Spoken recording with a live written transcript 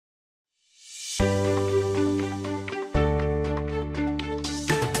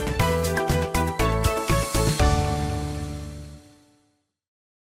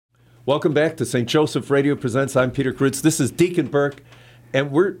Welcome back to St. Joseph Radio Presents. I'm Peter Karutz. This is Deacon Burke, and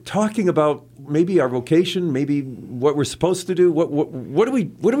we're talking about maybe our vocation, maybe what we're supposed to do. What are we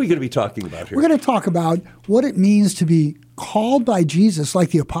going to be talking about here? We're going to talk about what it means to be called by Jesus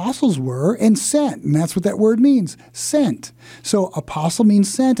like the apostles were and sent, and that's what that word means, sent. So apostle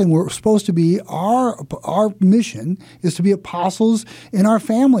means sent, and we're supposed to be, our mission is to be apostles in our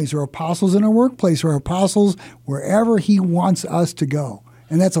families or apostles in our workplace or apostles wherever he wants us to go.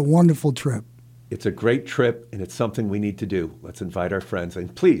 And that's a wonderful trip. It's a great trip, and it's something we need to do. Let's invite our friends.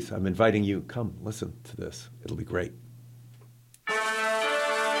 And please, I'm inviting you, come listen to this. It'll be great.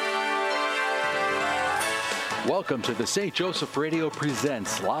 Welcome to the St. Joseph Radio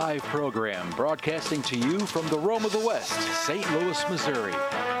Presents live program, broadcasting to you from the Rome of the West, St. Louis, Missouri.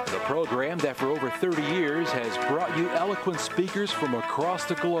 The program that for over 30 years has brought you eloquent speakers from across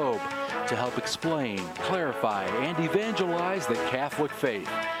the globe to help explain, clarify, and evangelize the Catholic faith.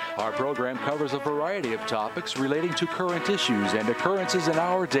 Our program covers a variety of topics relating to current issues and occurrences in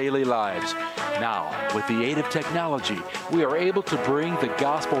our daily lives. Now, with the aid of technology, we are able to bring the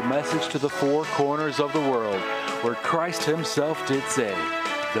gospel message to the four corners of the world, where Christ himself did say,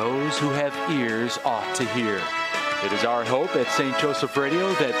 "Those who have ears ought to hear." It is our hope at St. Joseph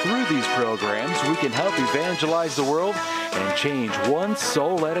Radio that through these programs we can help evangelize the world and change one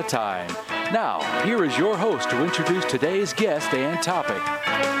soul at a time. Now, here is your host to introduce today's guest and topic.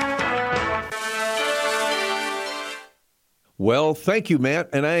 Well, thank you, Matt.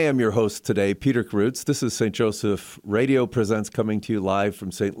 And I am your host today, Peter Karutz. This is St. Joseph Radio Presents, coming to you live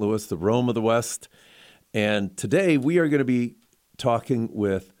from St. Louis, the Rome of the West. And today we are going to be talking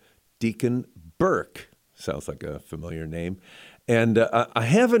with Deacon Burke. Sounds like a familiar name. And I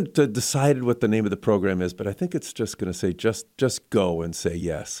haven't decided what the name of the program is, but I think it's just going to say, just go and say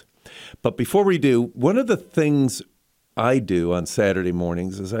yes. But before we do, one of the things I do on Saturday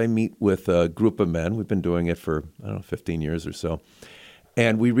mornings is I meet with a group of men. We've been doing it for, 15 years or so.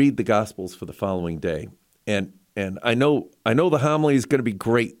 And we read the Gospels for the following day. And I know the homily is going to be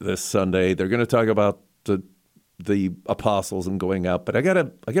great this Sunday. They're going to talk about the apostles and going out. But I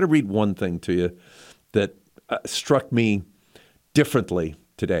gotta read one thing to you that struck me differently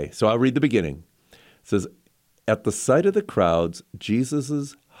today. So I'll read the beginning. It says, "At the sight of the crowds,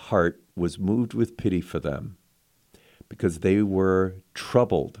 Jesus' heart was moved with pity for them, because they were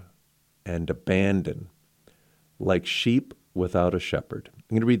troubled and abandoned, like sheep without a shepherd." I'm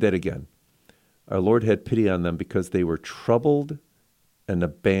going to read that again. "Our Lord had pity on them because they were troubled and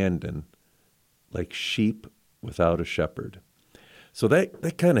abandoned, like sheep without a shepherd." So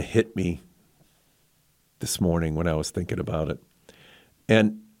that kind of hit me this morning when I was thinking about it.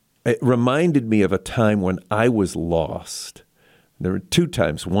 And it reminded me of a time when I was lost. There were two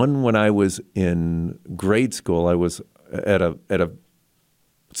times. One, when I was in grade school, I was at a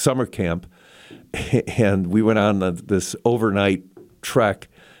summer camp, and we went on this overnight trek,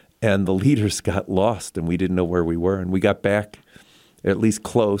 and the leaders got lost, and we didn't know where we were. And we got back at least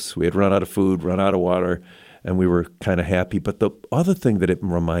close. We had run out of food, run out of water, and we were kind of happy. But the other thing that it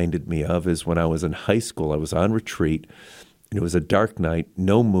reminded me of is when I was in high school, I was on retreat, and it was a dark night,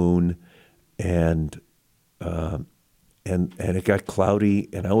 no moon, and it got cloudy,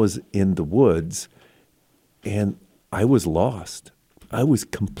 and I was in the woods, and I was lost. I was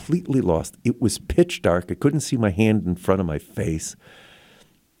completely lost. It was pitch dark. I couldn't see my hand in front of my face,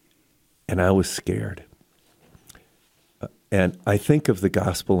 and I was scared. And I think of the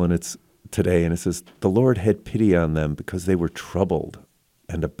gospel, and it's today, and it says, "The Lord had pity on them because they were troubled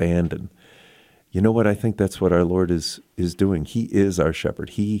and abandoned." You know what? I think that's what our Lord is doing. He is our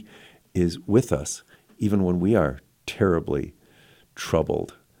shepherd. He is with us, even when we are terribly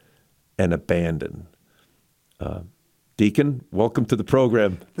troubled and abandoned. Deacon, welcome to the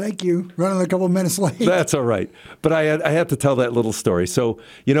program. Thank you. Running a couple of minutes late. That's all right. But I had to tell that little story. So,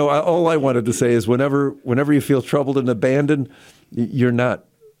 all I wanted to say is whenever you feel troubled and abandoned, you're not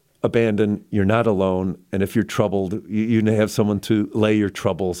abandoned, you're not alone. And if you're troubled, you have someone to lay your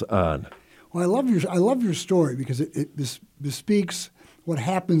troubles on. Well, I love your story because it bespeaks what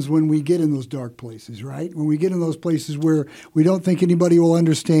happens when we get in those dark places, right? When we get in those places where we don't think anybody will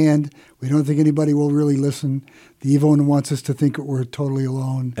understand, we don't think anybody will really listen. The evil one wants us to think that we're totally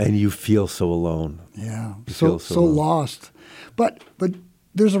alone. And you feel so alone. Yeah, so lost. But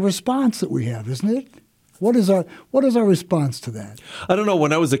there's a response that we have, isn't it? What is our response to that? I don't know.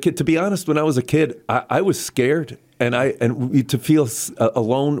 When I was a kid, to be honest, when I was a kid, I was scared, and to feel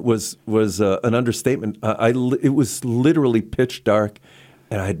alone was an understatement. It was literally pitch dark,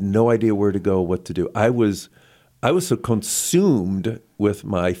 and I had no idea where to go, what to do. I was so consumed with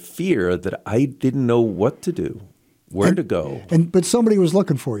my fear that I didn't know what to do. where to go. But somebody was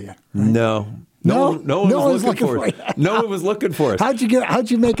looking for you. Right? No one was looking for us. No one was looking for us. How'd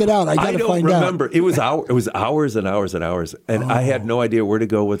you make it out? I got to find out. I don't remember. It was hours and hours and hours, and I had no idea where to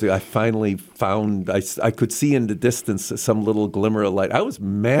go with it. I finally found. I could see in the distance some little glimmer of light. I was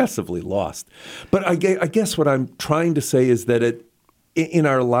massively lost. But I guess what I'm trying to say is that in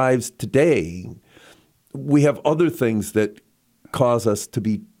our lives today, we have other things that cause us to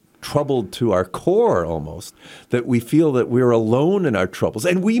be troubled to our core almost, that we feel that we're alone in our troubles.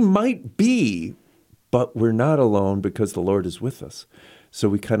 And we might be, but we're not alone because the Lord is with us. So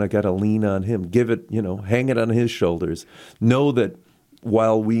we kind of got to lean on him, give it, hang it on his shoulders. Know that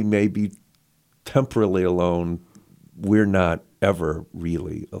while we may be temporarily alone, we're not ever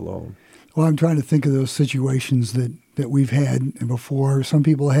really alone. Well, I'm trying to think of those situations that we've had before. Some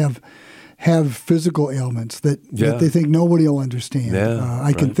people have physical ailments that they think nobody will understand.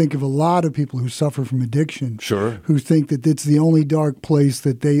 I can think of a lot of people who suffer from addiction, who think that it's the only dark place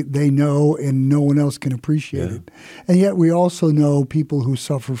that they know and no one else can appreciate it. And yet we also know people who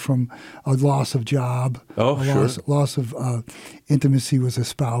suffer from a loss of job, loss of intimacy with a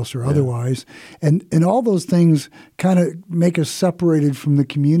spouse or otherwise. And all those things kind of make us separated from the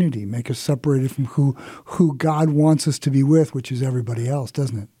community, make us separated from who God wants us to be with, which is everybody else,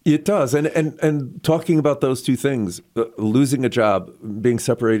 doesn't it? It does. And talking about those two things, losing a job, being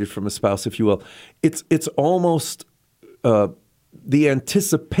separated from a spouse, if you will, it's almost the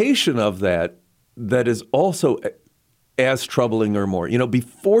anticipation of that is also as troubling or more.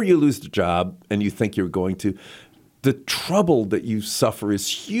 Before you lose the job and you think you're going to, the trouble that you suffer is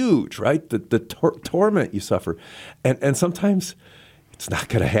huge, right? The torment you suffer. And sometimes it's not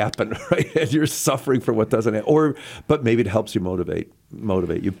going to happen, right? And you're suffering for what doesn't happen. But maybe it helps you motivate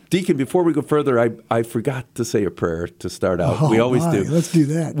you. Deacon, before we go further, I forgot to say a prayer to start out. We always do. Let's do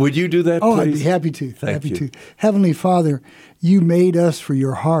that. Would you do that, please? I'd be happy to. Thank you. Heavenly Father, you made us for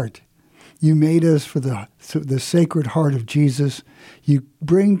your heart. You made us for the Sacred Heart of Jesus. You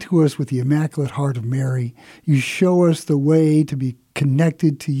bring to us with the Immaculate Heart of Mary. You show us the way to be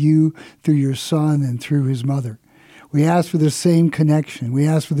connected to you through your Son and through his mother. We ask for the same connection. We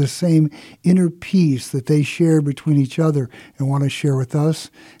ask for the same inner peace that they share between each other and want to share with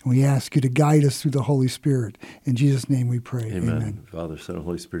us. And we ask you to guide us through the Holy Spirit. In Jesus' name we pray. Amen. Father, Son, and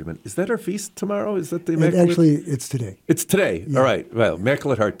Holy Spirit. Amen. Is that our feast tomorrow? Is that the Immaculate? Actually, it's today. It's today. Yeah. All right. Well,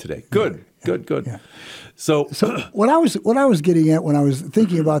 Immaculate Heart today. Good. Yeah. Good. Yeah. So what I was getting at when I was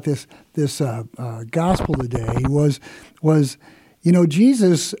thinking about this gospel today was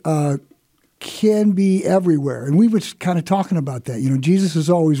Jesus can be everywhere, and we were kind of talking about that. Jesus is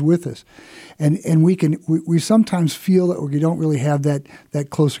always with us, and we sometimes feel that we don't really have that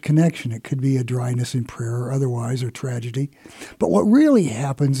closer connection. It could be a dryness in prayer or otherwise, or tragedy. But what really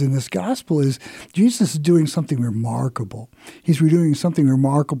happens in this gospel is Jesus is doing something remarkable. He's doing something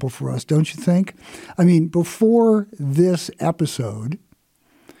remarkable for us, don't you think? I mean, before this episode,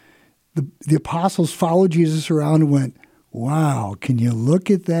 the apostles followed Jesus around and went, wow, can you look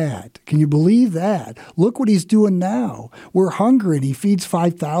at that? Can you believe that? Look what he's doing now. We're hungry and he feeds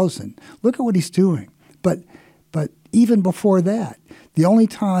 5,000. Look at what he's doing. But even before that, the only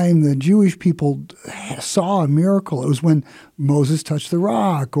time the Jewish people saw a miracle, it was when Moses touched the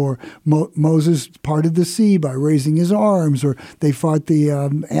rock, or Moses parted the sea by raising his arms, or they fought the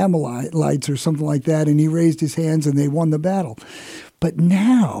Amalekites or something like that, and he raised his hands and they won the battle. But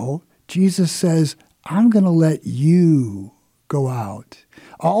now Jesus says, I'm going to let you go out.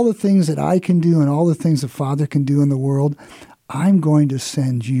 All the things that I can do and all the things the Father can do in the world, I'm going to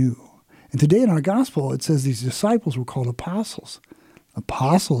send you. And today in our gospel, it says these disciples were called apostles.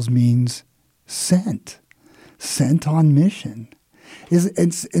 Apostles means sent on mission.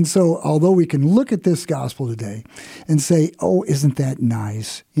 And so although we can look at this gospel today and say, oh, isn't that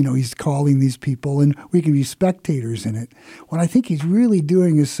nice? He's calling these people and we can be spectators in it. What I think he's really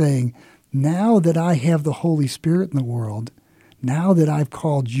doing is saying, now that I have the Holy Spirit in the world, now that I've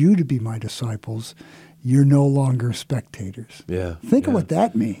called you to be my disciples, you're no longer spectators. Yeah. Think of what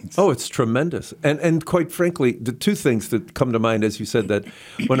that means. Oh, it's tremendous. And quite frankly, the two things that come to mind, as you said, that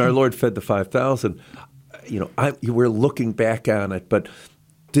when our Lord fed the 5,000, we're looking back on it, but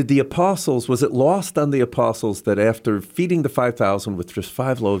did the apostles, was it lost on the apostles that after feeding the 5,000 with just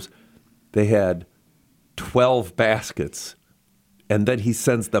 5 loaves, they had 12 baskets, and then he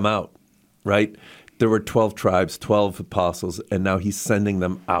sends them out? Right? There were 12 tribes, 12 apostles, and now he's sending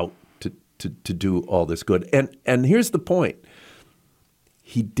them out to do all this good. And here's the point.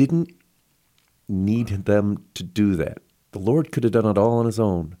 He didn't need them to do that. The Lord could have done it all on his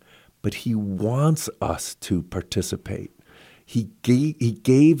own, but he wants us to participate. He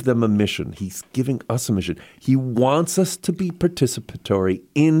gave them a mission. He's giving us a mission. He wants us to be participatory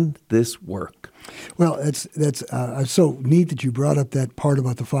in this work. Well, that's so neat that you brought up that part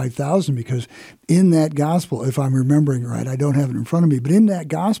about the 5,000, because in that gospel, if I'm remembering right, I don't have it in front of me, but in that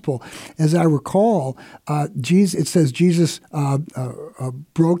gospel, as I recall, it says Jesus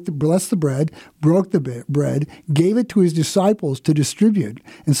blessed the bread, broke the bread, gave it to his disciples to distribute.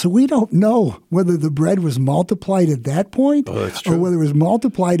 And so we don't know whether the bread was multiplied at that point or whether it was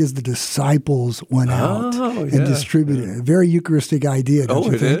multiplied as the disciples went out and distributed it. A very Eucharistic idea,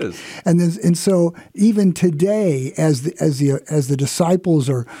 don't you think? It is. And so even today, as the disciples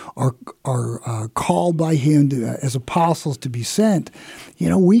are called by him as apostles to be sent,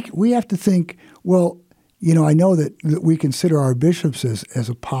 we have to think, well, I know that we consider our bishops as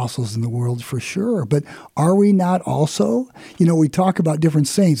apostles in the world for sure, but are we not also? We talk about different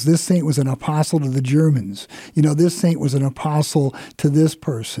saints. This saint was an apostle to the Germans. This saint was an apostle to this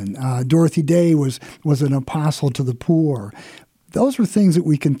person. Dorothy Day was an apostle to the poor. Those are things that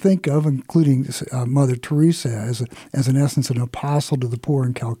we can think of, including Mother Teresa as in essence an apostle to the poor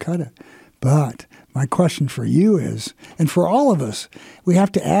in Calcutta. But my question for you is, and for all of us, we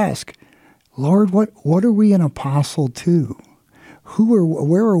have to ask, Lord, what are we an apostle to?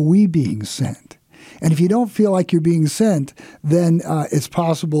 Where are we being sent? And if you don't feel like you're being sent, then it's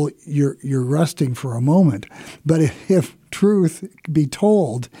possible you're resting for a moment. But if truth be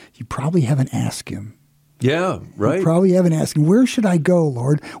told, you probably haven't asked him. Yeah, right. You probably haven't asked him, where should I go,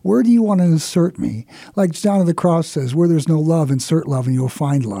 Lord? Where do you want to insert me? Like John of the Cross says, where there's no love, insert love and you'll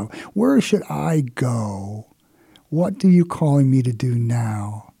find love. Where should I go? What are you calling me to do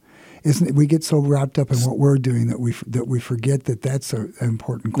now? Isn't it? We get so wrapped up in what we're doing that we forget that that's an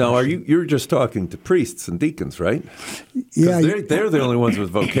important question. Now, you're just talking to priests and deacons, right? Yeah, they're the only ones with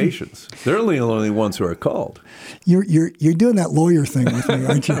vocations. They're the only ones who are called. You're doing that lawyer thing with me,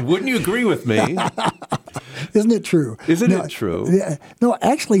 aren't you? Wouldn't you agree with me? Isn't it true? Isn't it true? No,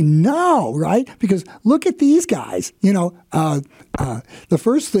 actually, no, right? Because look at these guys. The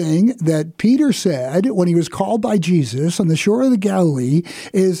first thing that Peter said when he was called by Jesus on the shore of the Galilee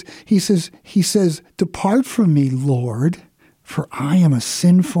is he says, "Depart from me, Lord, for I am a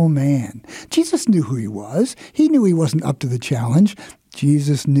sinful man." Jesus knew who he was. He knew he wasn't up to the challenge.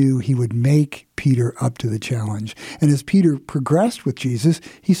 Jesus knew he would make Peter up to the challenge. And as Peter progressed with Jesus,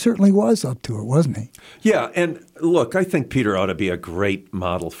 he certainly was up to it, wasn't he? Yeah, and look, I think Peter ought to be a great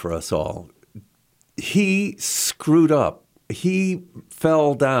model for us all. He screwed up. He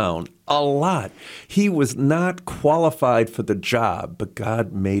fell down a lot. He was not qualified for the job, but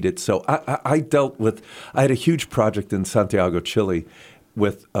God made it so. I had a huge project in Santiago, Chile,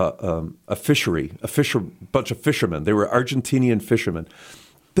 with a bunch of fishermen. They were Argentinian fishermen.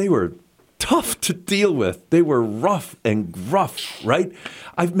 They were tough to deal with. They were rough and gruff, right?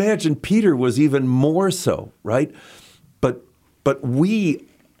 I imagine Peter was even more so, right? But we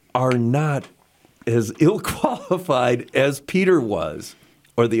are not as ill-qualified as Peter was,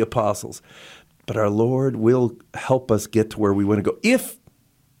 or the apostles. But our Lord will help us get to where we want to go if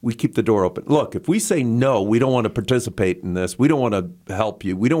we keep the door open. Look, if we say no, we don't want to participate in this. We don't want to help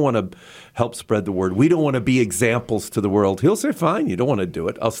you. We don't want to help spread the word. We don't want to be examples to the world. He'll say, fine, you don't want to do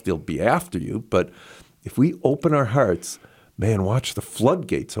it. I'll still be after you. But if we open our hearts, man, watch the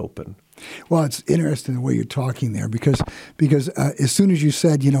floodgates open. Well, it's interesting the way you're talking there because as soon as you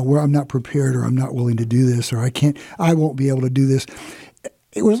said, where I'm not prepared or I'm not willing to do this or I won't be able to do this,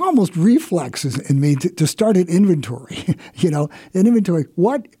 it was almost reflexes in me to start an inventory, an inventory.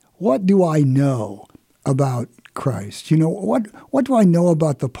 What do I know about Christ? What do I know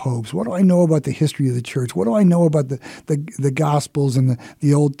about the popes? What do I know about the history of the church? What do I know about the Gospels and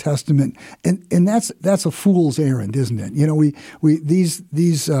the Old Testament? And that's a fool's errand, isn't it?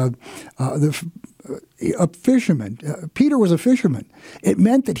 A fisherman. Peter was a fisherman. It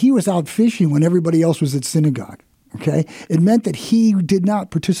meant that he was out fishing when everybody else was at synagogue. Okay? It meant that he did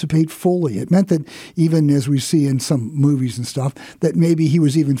not participate fully. It meant that even as we see in some movies and stuff, that maybe he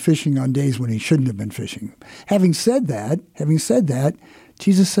was even fishing on days when he shouldn't have been fishing. Having said that,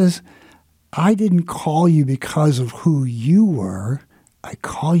 Jesus says, I didn't call you because of who you were. I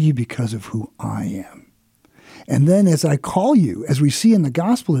call you because of who I am. And then as I call you, as we see in the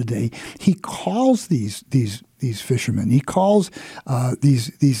gospel today, he calls these fishermen. He calls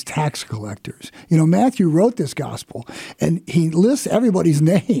these tax collectors. Matthew wrote this gospel, and he lists everybody's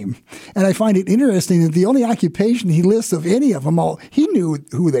name. And I find it interesting that the only occupation he lists of any of them all, he knew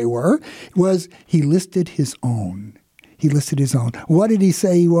who they were, was he listed his own. He listed his own. What did he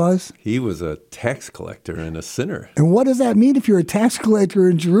say he was? He was a tax collector and a sinner. And what does that mean if you're a tax collector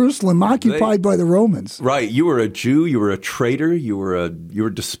in Jerusalem, occupied by the Romans? Right. You were a Jew. You were a traitor. You were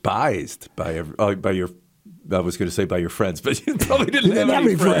despised by your. I was going to say by your friends, but you probably didn't have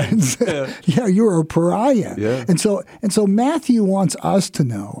any friends. Yeah, you were a pariah. Yeah. And so Matthew wants us to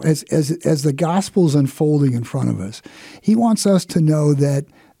know, as the gospel's unfolding in front of us, he wants us to know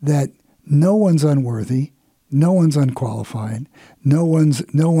that no one's unworthy, no one's unqualified, no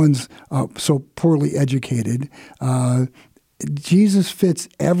one's so poorly educated. Jesus fits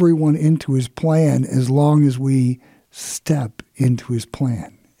everyone into his plan as long as we step into his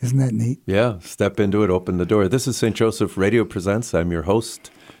plan. Isn't that neat? Yeah, step into it, open the door. This is St. Joseph Radio Presents. I'm your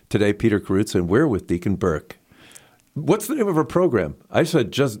host today, Peter Karutz, and we're with Deacon Burke. What's the name of our program? I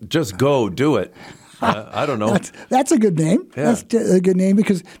said just go, do it. I don't know. That's a good name. Yeah. That's a good name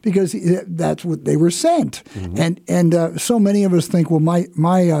because that's what they were sent. Mm-hmm. And so many of us think, well,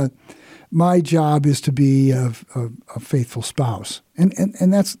 my job is to be a faithful spouse, and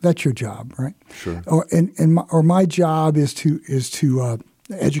that's your job, right? Sure. Or my job is to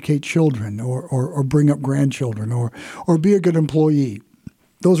educate children, or bring up grandchildren, or be a good employee.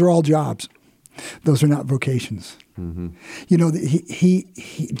 Those are all jobs. Those are not vocations. Mm-hmm. You know,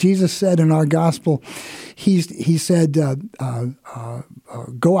 Jesus said in our gospel, he said,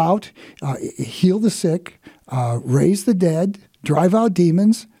 go out, heal the sick, raise the dead, drive out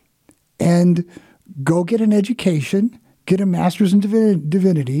demons, and go get an education, get a master's in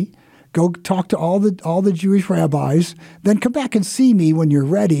divinity, go talk to all the Jewish rabbis, then come back and see me when you're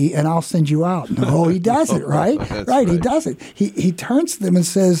ready, and I'll send you out. No, he doesn't, right? Right, he doesn't. He turns to them and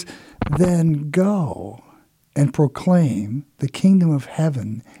says, then go and proclaim the kingdom of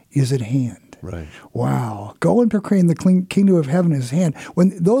heaven is at hand. Right. Wow. Go and proclaim the kingdom of heaven is at hand.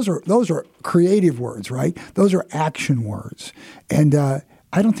 When those are creative words, right? Those are action words. And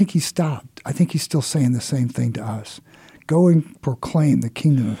I don't think he stopped. I think he's still saying the same thing to us. Go and proclaim the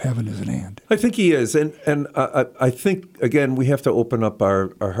kingdom of heaven is at hand. I think he is, and I think again we have to open up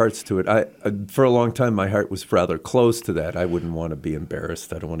our hearts to it. For a long time, my heart was rather close to that. I wouldn't want to be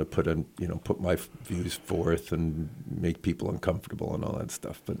embarrassed. I don't want to put my views forth and make people uncomfortable and all that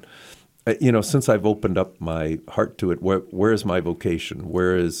stuff. But since I've opened up my heart to it, where is my vocation?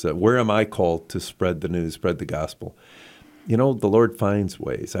 Where am I called to spread the news, spread the gospel? The Lord finds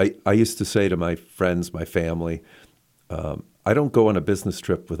ways. I used to say to my friends, my family, I don't go on a business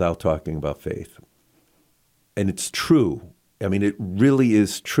trip without talking about faith. And it's true. I mean, it really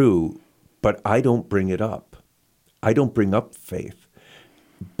is true, but I don't bring it up. I don't bring up faith.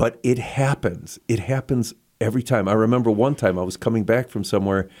 But it happens. It happens every time. I remember one time I was coming back from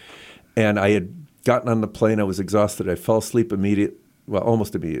somewhere, and I had gotten on the plane. I was exhausted. I fell asleep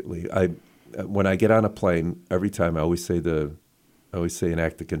almost immediately. When I get on a plane, every time I always say an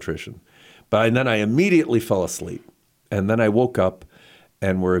act of contrition. But then I immediately fell asleep. And then I woke up,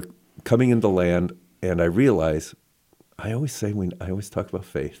 and we're coming into land, and I realize I always talk about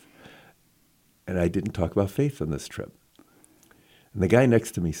faith, and I didn't talk about faith on this trip. And the guy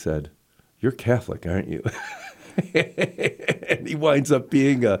next to me said, "You're Catholic, aren't you?" And he winds up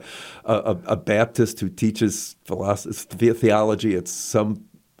being a Baptist who teaches theology at some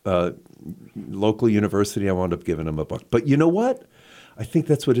local university. I wound up giving him a book. But you know what? I think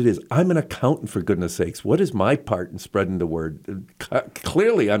that's what it is. I'm an accountant, for goodness sakes. What is my part in spreading the word?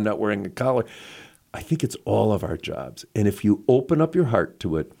 Clearly, I'm not wearing a collar. I think it's all of our jobs. And if you open up your heart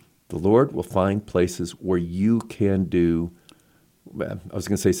to it, the Lord will find places where you can do, I was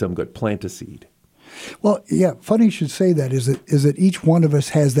going to say something good, plant a seed. Well, yeah, funny you should say that, is that each one of us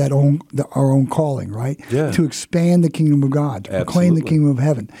has our own calling, right? Yeah. To expand the kingdom of God, to proclaim the kingdom of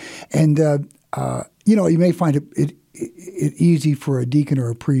heaven. And, you may find it easy for a deacon or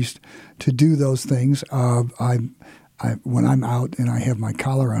a priest to do those things. When I'm out and I have my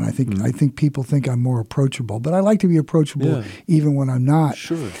collar on, I think people think I'm more approachable. But I like to be approachable even when I'm not.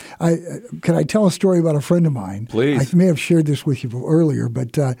 Sure. Can I tell a story about a friend of mine? Please. I may have shared this with you earlier,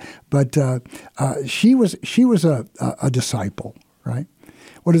 but she was a disciple, right?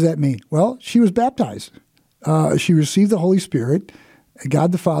 What does that mean? Well, she was baptized. She received the Holy Spirit,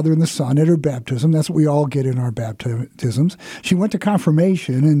 God the Father and the Son at her baptism. That's what we all get in our baptisms. She went to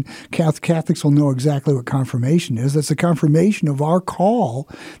confirmation, and Catholics will know exactly what confirmation is. That's a confirmation of our call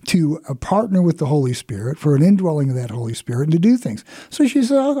to partner with the Holy Spirit for an indwelling of that Holy Spirit and to do things. So she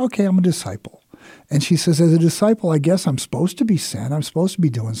said, okay, I'm a disciple. And she says, as a disciple, I guess I'm supposed to be sent. I'm supposed to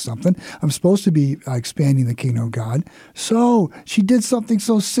be doing something. I'm supposed to be expanding the kingdom of God. So she did something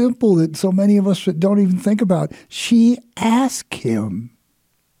so simple that so many of us don't even think about. She asked him.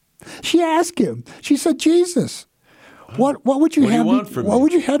 She said, Jesus, What would you have me? What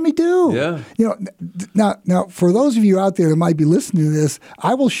would you have me do? Yeah. You know, now for those of you out there that might be listening to this,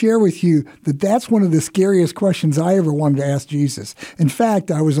 I will share with you that that's one of the scariest questions I ever wanted to ask Jesus. In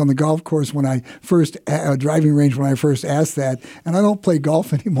fact, I was on the golf course when I first driving range when I first asked that, and I don't play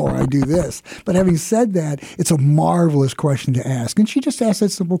golf anymore. I do this. But having said that, it's a marvelous question to ask. And she just asked that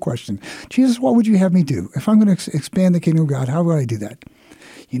simple question: Jesus, what would you have me do if I'm going to expand the kingdom of God? How would I do that?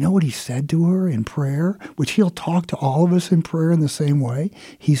 You know what he said to her in prayer, which he'll talk to all of us in prayer in the same way?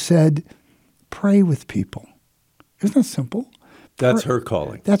 He said, pray with people. Isn't that simple? That's her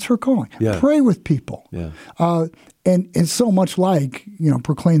calling. That's her calling. Yeah. Pray with people. Yeah. And so much like,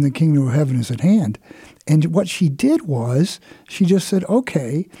 proclaim the kingdom of heaven is at hand. And what she did was, she just said,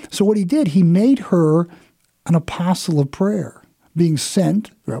 okay. So what he did, he made her an apostle of prayer. Being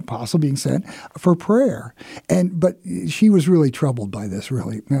sent, or apostle being sent for prayer. But she was really troubled by this,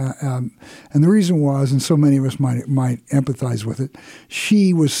 really. And the reason was, and so many of us might empathize with it,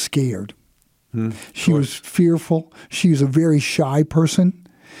 she was scared. She was fearful. She was a very shy person.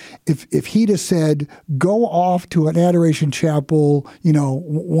 If he'd have said, go off to an adoration chapel,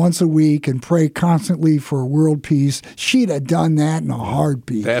 once a week and pray constantly for world peace, she'd have done that in a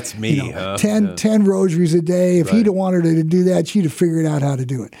heartbeat. That's me, huh? 10 rosaries a day. If he'd have wanted her to do that, she'd have figured out how to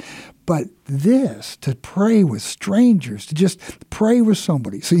do it. But this, to pray with strangers, to just pray with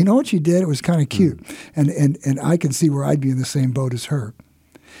somebody. So you know what she did? It was kind of cute. And I can see where I'd be in the same boat as her.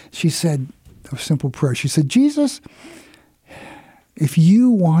 She said a simple prayer. She said, Jesus, if you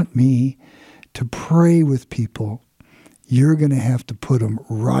want me to pray with people, you're going to have to put them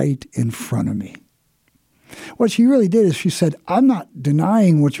right in front of me. What she really did is she said, I'm not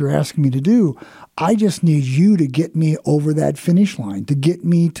denying what you're asking me to do. I just need you to get me over that finish line, to get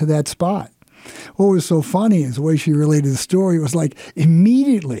me to that spot. What was so funny is the way she related the story was like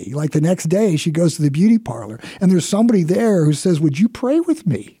immediately, like the next day, she goes to the beauty parlor and there's somebody there who says, would you pray with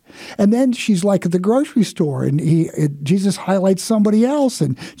me? And then she's like at the grocery store and Jesus highlights somebody else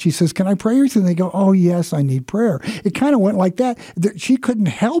and she says, can I pray with you? And they go, oh, yes, I need prayer. It kind of went like that. She couldn't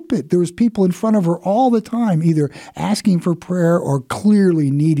help it. There was people in front of her all the time, either asking for prayer or clearly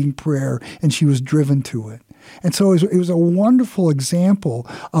needing prayer, and she was driven to it. And so it was a wonderful example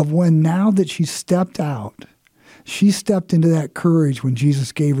of when now that she stepped out, she stepped into that courage when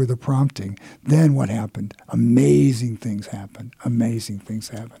Jesus gave her the prompting. Then what happened? Amazing things happened. Amazing things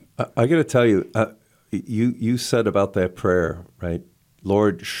happened. I got to tell you, you said about that prayer, right?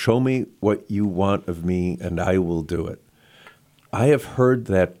 Lord, show me what you want of me and I will do it. I have heard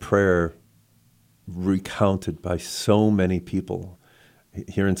that prayer recounted by so many people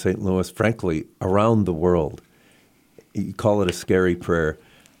here in St. Louis, frankly, around the world. You call it a scary prayer.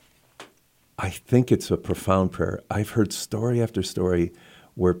 I think it's a profound prayer. I've heard story after story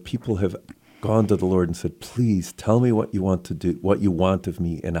where people have gone to the Lord and said, please tell me what you want to do, what you want of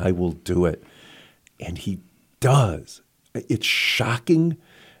me, and I will do it. And he does. It's shocking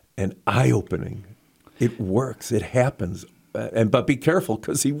and eye-opening. It works. It happens. But be careful,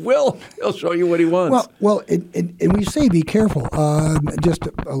 because he will. He'll show you what he wants. Well, and we say be careful. Just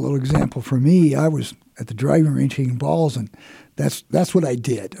a little example for me. I was at the driving range hitting balls, and that's what I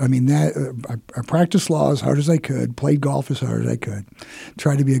did. I mean, I practiced law as hard as I could, played golf as hard as I could,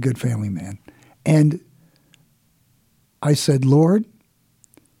 tried to be a good family man. And I said, Lord,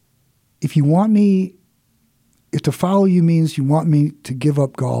 if to follow you means you want me to give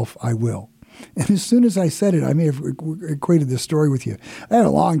up golf, I will. And as soon as I said it, I may have equated this story with you. I had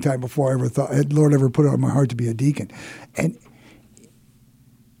a long time before I ever thought, Lord ever put it on my heart to be a deacon. And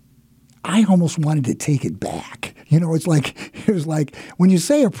I almost wanted to take it back. It was like when you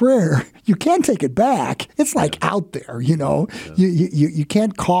say a prayer, you can't take it back. It's like out there, Yeah. You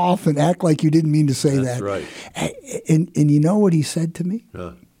can't cough and act like you didn't mean to say that. That's right. And you know what he said to me?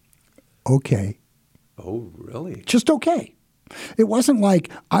 Okay. Oh, really? Just okay. It wasn't like,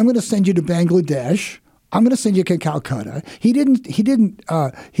 I'm going to send you to Bangladesh. I'm going to send you to Calcutta. He didn't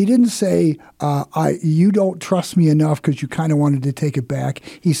say, you don't trust me enough because you kind of wanted to take it back.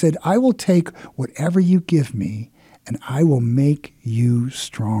 He said, I will take whatever you give me and I will make you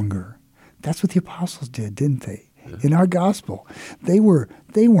stronger. That's what the apostles did, didn't they? Yeah. In our gospel, they weren't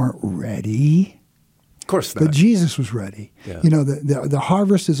ready. Of course not. But Jesus was ready. Yeah. The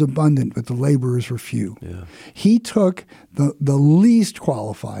harvest is abundant, but the laborers were few. Yeah. He took the least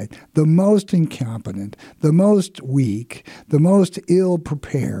qualified, the most incompetent, the most weak, the most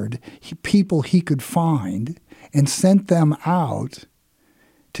ill-prepared people he could find and sent them out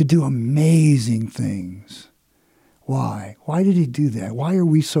to do amazing things. Why? Why did he do that? Why are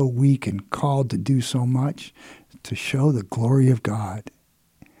we so weak and called to do so much? To show the glory of God.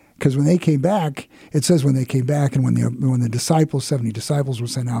 Because when they came back, it says when they came back, and when the disciples, 70 disciples were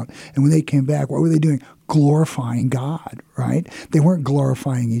sent out, and when they came back, what were they doing? Glorifying God, right? They weren't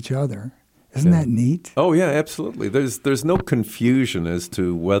glorifying each other. Isn't that neat? Oh, yeah, absolutely. There's no confusion as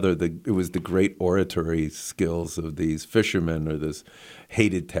to whether it was the great oratory skills of these fishermen or this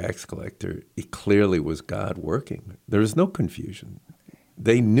hated tax collector. It clearly was God working. There is no confusion.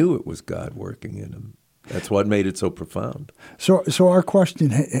 They knew it was God working in them. That's what made it so profound. So our question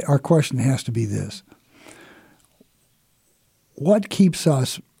has to be this: What keeps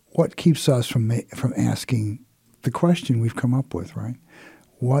us from asking the question we've come up with, right?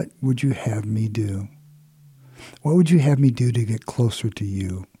 What would you have me do? What would you have me do to get closer to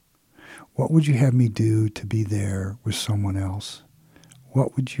you? What would you have me do to be there with someone else?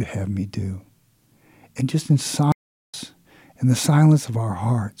 What would you have me do? And just in silence, in the silence of our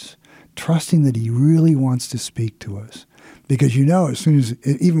hearts, trusting that he really wants to speak to us. Because as soon as,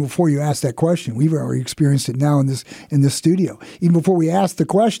 even before you ask that question, we've already experienced it now in this studio. Even before we ask the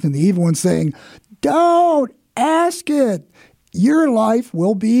question, the evil one's saying, don't ask it. Your life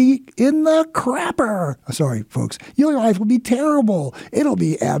will be in the crapper. Sorry, folks. Your life will be terrible. It'll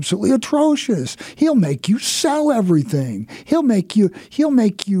be absolutely atrocious. He'll make you sell everything. He'll make you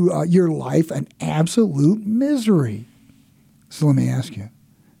your life an absolute misery. So let me ask you,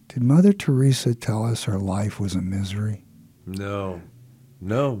 did Mother Teresa tell us her life was a misery? No,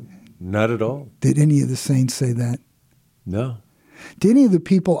 not at all. Did any of the saints say that? No. Did any of the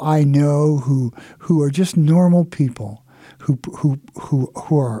people I know who are just normal people, who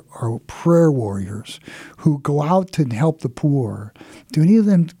are prayer warriors, who go out to help the poor, do any of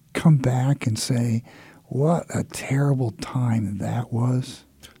them come back and say, what a terrible time that was?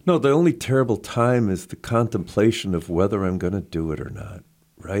 No, the only terrible time is the contemplation of whether I'm going to do it or not,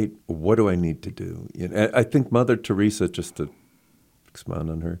 right? What do I need to do? I think Mother Teresa, just to expound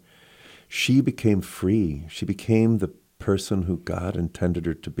on her, she became free. She became the person who God intended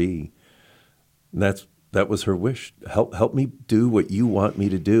her to be. And that was her wish. Help me do what you want me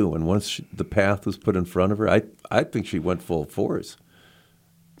to do. And once the path was put in front of her, I think she went full force.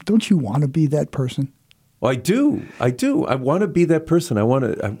 Don't you want to be that person? Well, I do. I want to be that person. I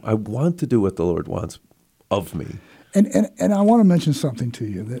want to do what the Lord wants of me. And I want to mention something to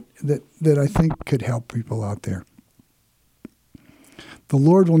you that I think could help people out there. The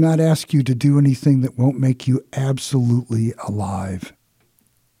Lord will not ask you to do anything that won't make you absolutely alive.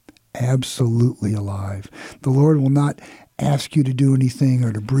 Absolutely alive. The Lord will not ask you to do anything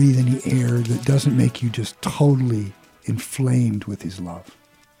or to breathe any air that doesn't make you just totally inflamed with his love.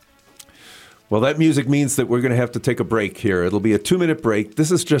 Well, that music means that we're going to have to take a break here. It'll be a 2-minute break.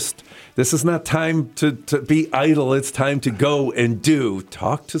 This is not time to be idle. It's time to go and do.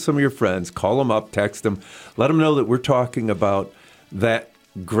 Talk to some of your friends. Call them up, text them. Let them know that we're talking about that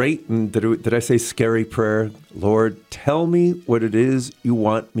great, and did I say scary prayer? Lord, tell me what it is you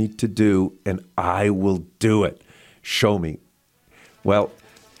want me to do, and I will do it. Show me. Well,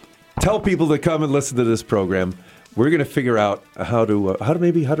 tell people to come and listen to this program. We're going to figure out how to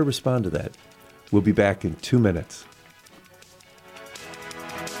respond to that. We'll be back in 2 minutes.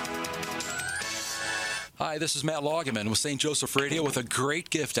 Hi, this is Matt Loggeman with St. Joseph Radio with a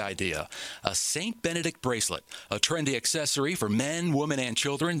great gift idea. A St. Benedict bracelet, a trendy accessory for men, women, and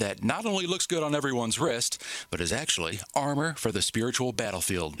children that not only looks good on everyone's wrist, but is actually armor for the spiritual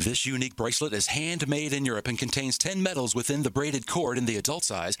battlefield. This unique bracelet is handmade in Europe and contains 10 medals within the braided cord in the adult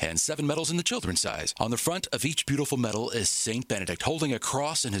size and 7 medals in the children's size. On the front of each beautiful medal is St. Benedict holding a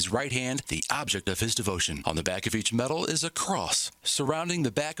cross in his right hand, the object of his devotion. On the back of each medal is a cross. Surrounding the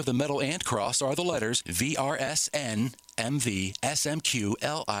back of the medal and cross are the letters VRSN MV SMQ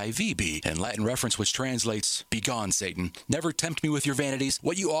LIVB, in Latin reference which translates, "Begone, Satan. Never tempt me with your vanities.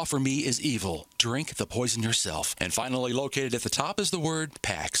 What you offer me is evil. Drink the poison yourself." And finally, located at the top is the word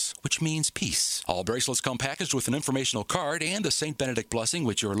Pax, which means peace. All bracelets come packaged with an informational card and a St. Benedict blessing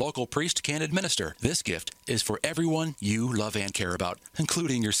which your local priest can administer. This gift is for everyone you love and care about,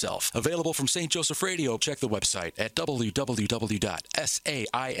 including yourself. Available from St. Joseph Radio. Check the website at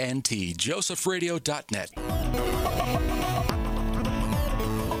www.saintjosephradio.net.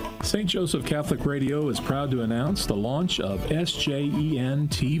 St. Joseph Catholic Radio is proud to announce the launch of SJEN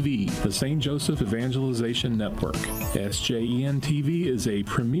TV, the St. Joseph Evangelization Network. SJEN TV is a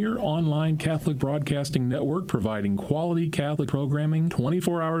premier online Catholic broadcasting network providing quality Catholic programming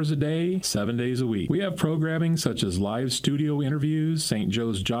 24 hours a day, 7 days a week. We have programming such as live studio interviews, St.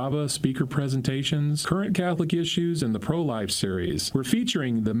 Joe's Java speaker presentations, current Catholic issues, and the Pro-Life series. We're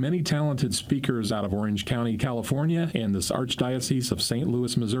featuring the many talented speakers out of Orange County, California, and this Archdiocese of St.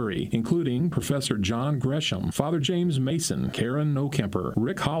 Louis, Missouri. Missouri, including Professor John Gresham, Father James Mason, Karen Nokemper,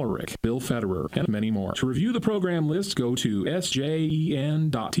 Rick Hollerick, Bill Federer, and many more. To review the program list, go to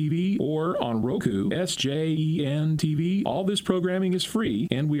sjen.tv or on Roku, SJEN TV. All this programming is free,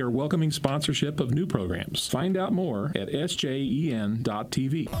 and we are welcoming sponsorship of new programs. Find out more at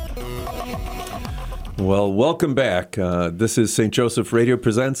sjen.tv. Well, welcome back. This is St. Joseph Radio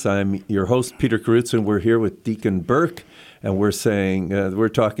Presents. I'm your host, Peter Karutz, and we're here with Deacon Burke, and we're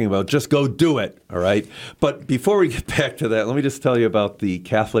talking about just go do it, all right? But before we get back to that, let me just tell you about the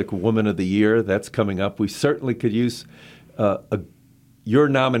Catholic Woman of the Year. That's coming up. We certainly could use your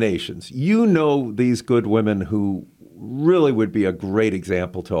nominations. You know these good women who really would be a great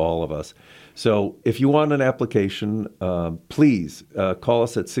example to all of us. So if you want an application, please call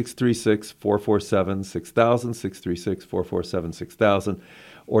us at 636-447-6000, 636-447-6000,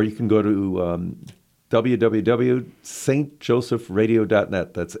 or you can go to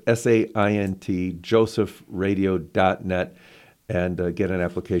www.stjosephradio.net. That's SAINT, josephradio.net, and get an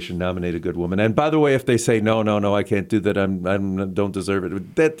application, nominate a good woman. And by the way, if they say, no, I can't do that, I don't deserve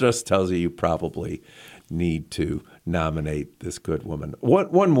it, that just tells you probably need to nominate this good woman.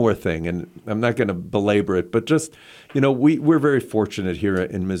 One more thing, and I'm not going to belabor it, but just, we're very fortunate here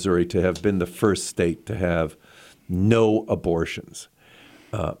in Missouri to have been the first state to have no abortions.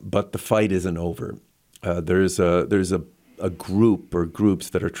 But the fight isn't over. There's a group or groups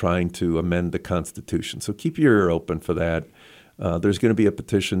that are trying to amend the Constitution. So keep your ear open for that. There's going to be a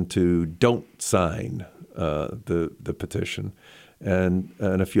petition to don't sign the petition. And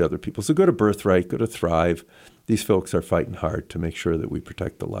a few other people. So go to Birthright, go to Thrive. These folks are fighting hard to make sure that we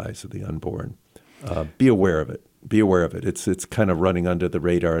protect the lives of the unborn. Be aware of it. Be aware of it. It's kind of running under the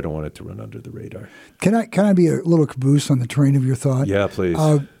radar. I don't want it to run under the radar. Can I be a little caboose on the train of your thought? Yeah, please.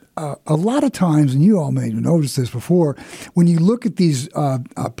 A lot of times, and you all may have noticed this before, when you look at these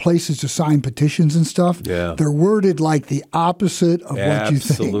places to sign petitions and stuff, they're worded like the opposite of what you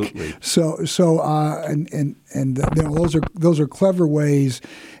think. Absolutely. Those are clever ways.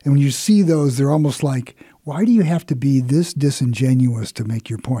 And when you see those, they're almost like, why do you have to be this disingenuous to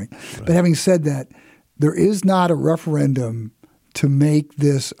make your point? Right. But having said that, there is not a referendum to make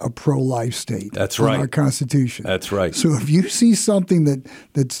this a pro-life state. That's right. In our Constitution. That's right. So if you see something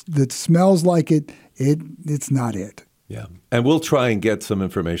that smells like it's not it. Yeah. And we'll try and get some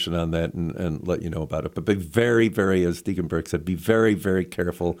information on that and let you know about it. But be very, very, as Deacon Burke said, be very, very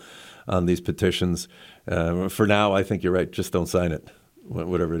careful on these petitions. For now, I think you're right. Just don't sign it,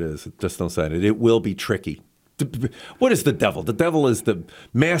 whatever it is. Just don't sign it. It will be tricky. What is the devil? The devil is the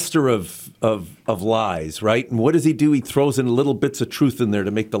master of lies, right? And what does he do? He throws in little bits of truth in there to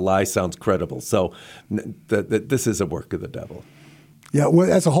make the lie sound credible. So this is a work of the devil. Yeah, well,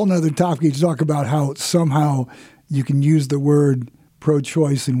 that's a whole nother topic. You talk about how somehow you can use the word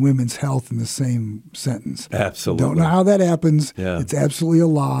pro-choice and women's health in the same sentence. Absolutely. Don't know how that happens. Yeah. It's absolutely a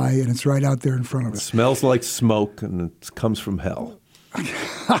lie, and it's right out there in front of us. It smells like smoke, and it comes from hell.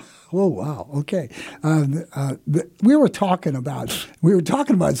 Oh, wow. Okay. We were talking about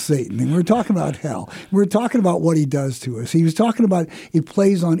Satan, and we were talking about hell. We were talking about what he does to us. He was talking about it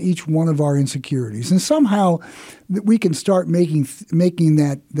plays on each one of our insecurities, and somehow we can start making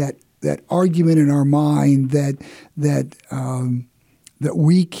that argument in our mind that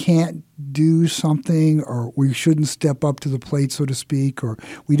we can't do something, or we shouldn't step up to the plate, so to speak, or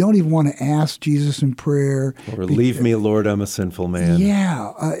we don't even want to ask Jesus in prayer. Or leave me, Lord, I'm a sinful man.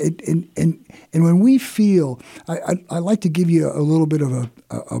 Yeah. And when we feel, I like to give you a little bit of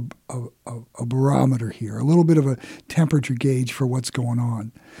a barometer here, a little bit of a temperature gauge for what's going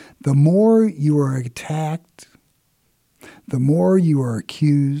on. The more you are attacked, the more you are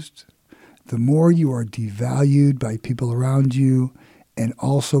accused, the more you are devalued by people around you, and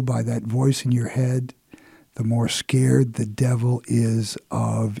also by that voice in your head, the more scared the devil is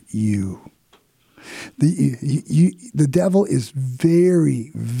of you. The devil is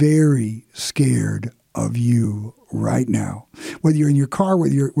very, very scared of you right now. Whether you're in your car,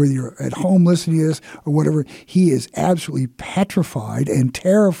 whether you're at home listening to this or whatever, he is absolutely petrified and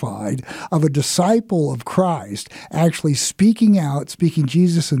terrified of a disciple of Christ actually speaking out, speaking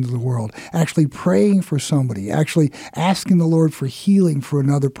Jesus into the world, actually praying for somebody, actually asking the Lord for healing for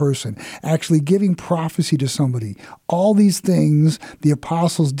another person, actually giving prophecy to somebody. All these things the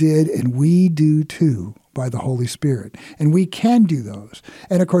apostles did, and we do too, by the Holy Spirit. And we can do those.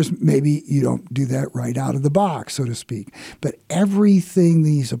 And of course, maybe you don't do that right out of the box, so to speak. But everything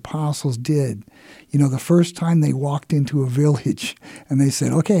these apostles did, the first time they walked into a village and they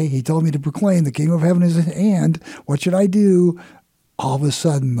said, okay, he told me to proclaim the kingdom of heaven is at hand. What should I do? all of a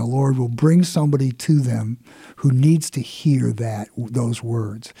sudden the Lord will bring somebody to them who needs to hear those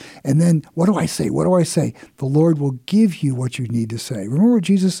words. And then what do I say? What do I say? The Lord will give you what you need to say. Remember what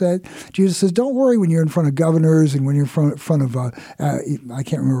Jesus said? Jesus says, don't worry when you're in front of governors and when you're in front of, I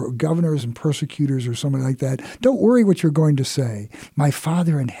can't remember, governors and persecutors or something like that. Don't worry what you're going to say. My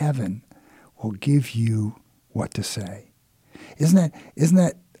Father in heaven will give you what to say. Isn't that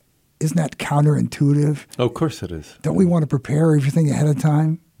counterintuitive? Oh, of course it is. Don't we want to prepare everything ahead of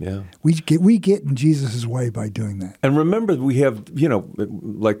time? Yeah. We get in Jesus' way by doing that. And remember, we have,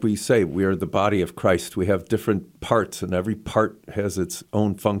 like we say, we are the body of Christ. We have different parts, and every part has its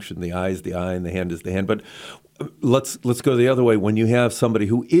own function. The eye is the eye, and the hand is the hand. But let's go the other way. When you have somebody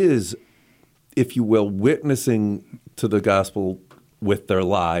who is, if you will, witnessing to the gospel with their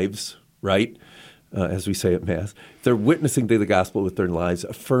lives, right? As we say at Mass, if they're witnessing to the gospel with their lives,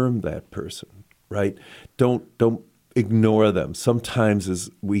 affirm that person, right? Don't ignore them. Sometimes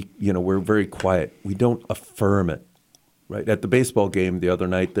we're very quiet. We don't affirm it, right? At the baseball game the other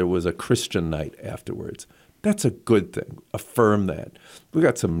night, there was a Christian night afterwards. That's a good thing. Affirm that. We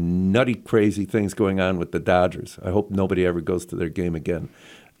got some nutty, crazy things going on with the Dodgers. I hope nobody ever goes to their game again.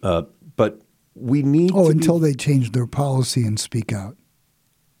 But we need until they change their policy and speak out.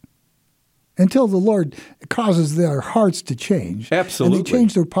 Until the Lord causes their hearts to change. Absolutely. And they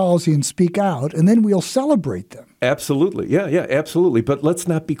change their policy and speak out, and then we'll celebrate them. Absolutely. Yeah, absolutely. But let's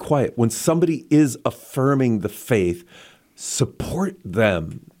not be quiet. When somebody is affirming the faith, support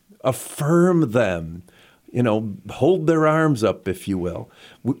them, affirm them, hold their arms up, if you will.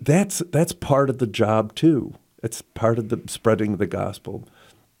 That's part of the job, too. It's part of the spreading the gospel.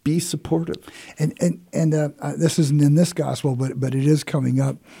 Be supportive. And this isn't in this gospel, but it is coming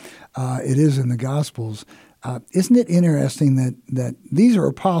up. It is in the Gospels. Isn't it interesting that these are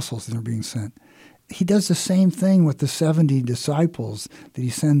apostles that are being sent? He does the same thing with the 70 disciples that he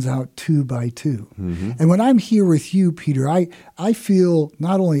sends out 2 by 2. Mm-hmm. And when I'm here with you, Peter, I feel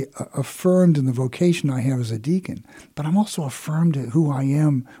not only affirmed in the vocation I have as a deacon, but I'm also affirmed in who I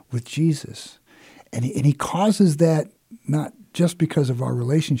am with Jesus. And he causes that not just because of our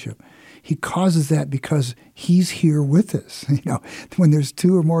relationship. He causes that because he's here with us. When there's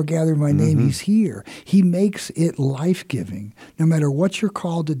 2 or more gathered in my name, mm-hmm. he's here. He makes it life-giving. No matter what you're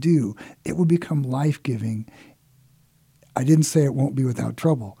called to do, it will become life-giving. I didn't say it won't be without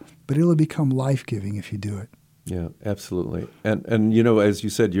trouble, but it'll become life-giving if you do it. Yeah, absolutely. And as you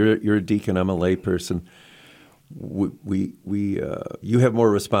said, you're a deacon. I'm a lay person. You have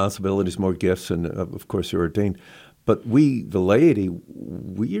more responsibilities, more gifts, and of course you're ordained. But we, the laity,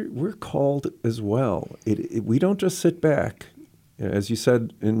 we're called as well. We don't just sit back. As you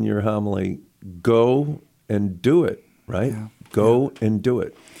said in your homily, go and do it, right? Yeah. Go and do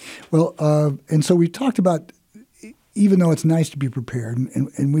it. Well, and so we talked about, even though it's nice to be prepared,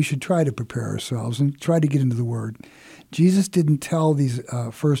 and we should try to prepare ourselves and try to get into the Word, Jesus didn't tell these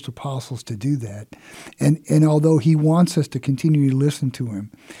first apostles to do that. And although he wants us to continue to listen to him,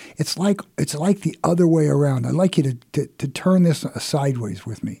 it's like the other way around. I'd like you to turn this sideways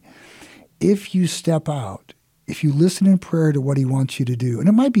with me. If you step out, if you listen in prayer to what he wants you to do, and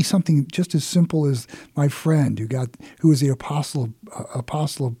it might be something just as simple as my friend who was the apostle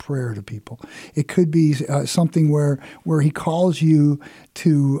of prayer to people. It could be something where he calls you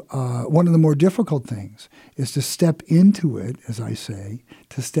to one of the more difficult things is to step into it, as I say,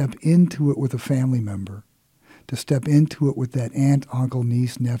 to step into it with a family member, to step into it with that aunt, uncle,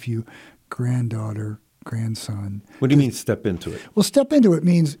 niece, nephew, granddaughter, grandson. What do you mean step into it? Well, step into it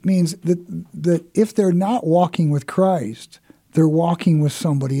means that if they're not walking with Christ, they're walking with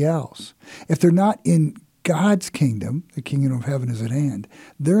somebody else. If they're not in God's kingdom, the kingdom of heaven is at hand,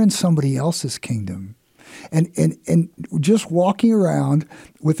 they're in somebody else's kingdom. And just walking around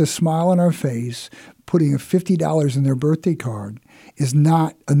with a smile on our face, putting $50 in their birthday card is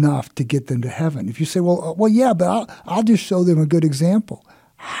not enough to get them to heaven. If you say, well, yeah, but I'll just show them a good example.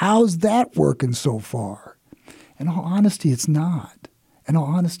 How's that working so far? In all honesty, it's not. In all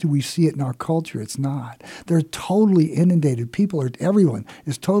honesty, we see it in our culture. It's not. They're totally inundated. Everyone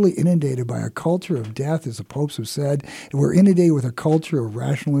is totally inundated by a culture of death, as the popes have said. We're inundated with a culture of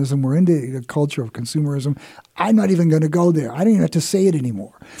rationalism. We're inundated with a culture of consumerism. I'm not even going to go there. I don't even have to say it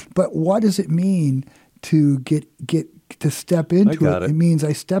anymore. But what does it mean to to step into it? It means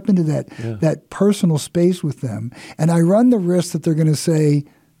I step into that personal space with them, and I run the risk that they're going to say,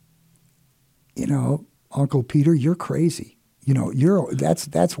 Uncle Peter, you're crazy. That's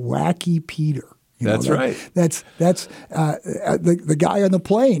wacky Peter. That's right. That's the guy on the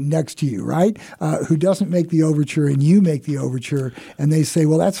plane next to you, right? Who doesn't make the overture and you make the overture, and they say,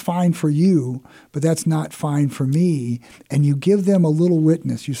 well, that's fine for you, but that's not fine for me. And you give them a little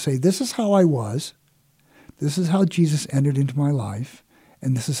witness. You say, this is how I was. This is how Jesus entered into my life.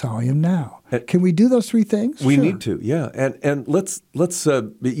 And this is how I am now. Can we do those three things? We Sure. need to, yeah. And let's.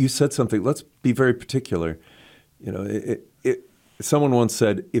 You said something. Let's be very particular. You know, someone once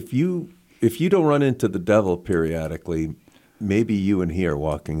said, if you don't run into the devil periodically, maybe you and he are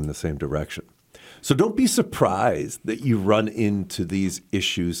walking in the same direction. So don't be surprised that you run into these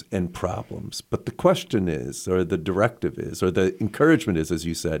issues and problems. But the question is, or the directive is, or the encouragement is, as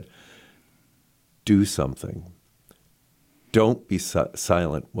you said, do something. Don't be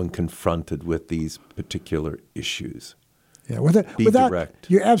silent when confronted with these particular issues. Yeah, be direct.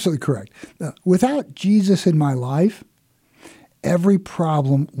 You're absolutely correct. Without Jesus in my life, every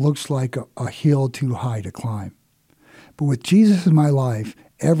problem looks like a hill too high to climb. But with Jesus in my life,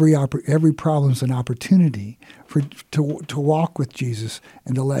 every problem is an opportunity to walk with Jesus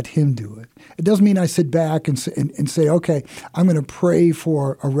and to let him do it. It doesn't mean I sit back and say, okay, I'm going to pray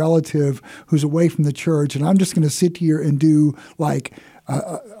for a relative who's away from the church, and I'm just going to sit here and do like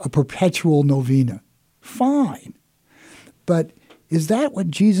a perpetual novena. Fine. But is that what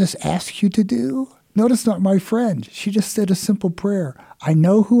Jesus asks you to do? Notice not my friend. She just said a simple prayer. I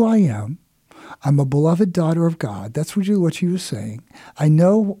know who I am. I'm a beloved daughter of God. That's what she was saying. I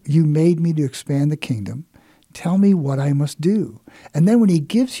know you made me to expand the kingdom. Tell me what I must do. And then when he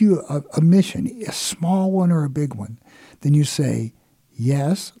gives you a mission, a small one or a big one, then you say,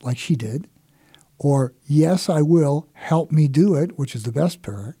 yes, like she did, or yes, I will, help me do it, which is the best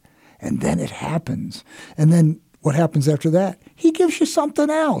prayer. And then it happens. And then what happens after that? He gives you something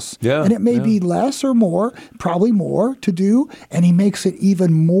else. Yeah, and it may be less or more, probably more to do, and he makes it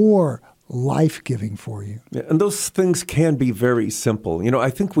even more life-giving for you. Yeah, and those things can be very simple. You know, I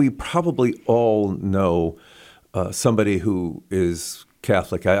think we probably all know somebody who is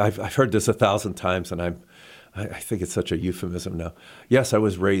Catholic. I've heard this 1,000 times, and I think it's such a euphemism now. Yes, I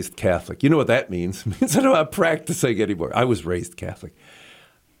was raised Catholic. You know what that means? It means I'm not practicing anymore. I was raised Catholic.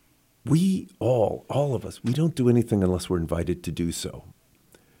 We all of us, we don't do anything unless we're invited to do so.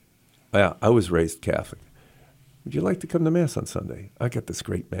 Yeah, I was raised Catholic. Would you like to come to Mass on Sunday? I got this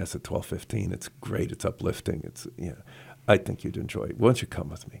great Mass at 12:15. It's great. It's uplifting. I think you'd enjoy it. Why don't you come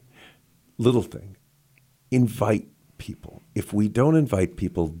with me? Little thing. Invite people. If we don't invite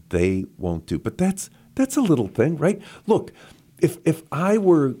people, they won't do. But that's a little thing, right? Look, if I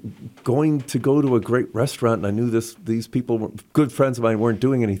were going to go to a great restaurant and I knew these people, good friends of mine, weren't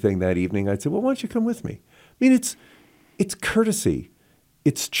doing anything that evening, I'd say, well, why don't you come with me? I mean, it's courtesy.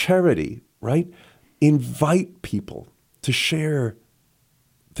 It's charity, right? Invite people to share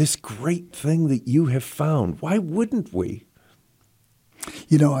this great thing that you have found. Why wouldn't we?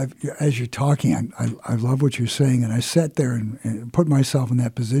 You know, as you're talking, I love what you're saying, and I sat there and put myself in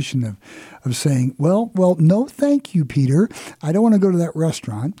that position of saying, well, no, thank you, Peter. I don't want to go to that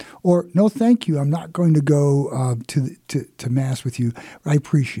restaurant, or no, thank you. I'm not going to go to Mass with you. I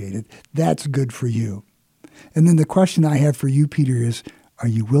appreciate it. That's good for you. And then the question I have for you, Peter, is: are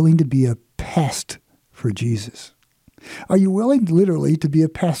you willing to be a pest for Jesus? Are you willing, literally, to be a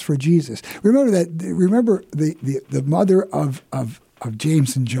pest for Jesus? Remember the mother of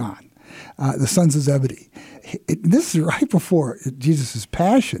James and John, the sons of Zebedee. This is right before Jesus'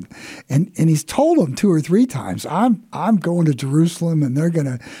 passion, and he's told them 2 or 3 times, "I'm going to Jerusalem, and they're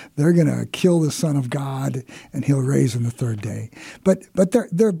gonna kill the Son of God, and He'll raise him the 3rd day." But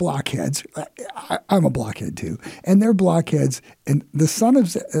they're blockheads. I'm a blockhead too, and they're blockheads. And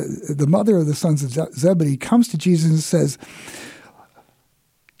the mother of the sons of Zebedee comes to Jesus and says,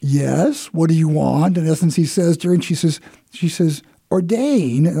 "Yes, what do you want?" In essence, she says,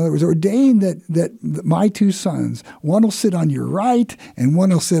 ordain, in other words, ordain that my 2 sons, one will sit on your right and one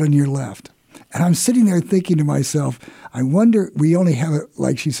will sit on your left. And I'm sitting there thinking to myself, I wonder, we only have it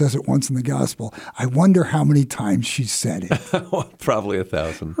like she says it once in the gospel. I wonder how many times she said it. Probably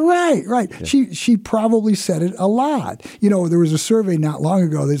 1,000. Right. Yeah. She probably said it a lot. You know, there was a survey not long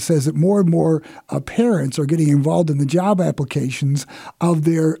ago that says that more and more parents are getting involved in the job applications of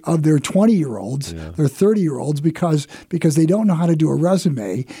their 20-year-olds, their 30-year-olds, because they don't know how to do a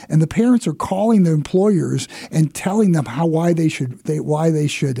resume, and the parents are calling the employers and telling them why they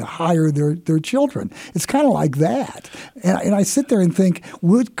should hire their children. It's kind of like that. And I sit there and think,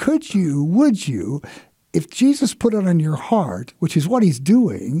 would you, if Jesus put it on your heart, which is what he's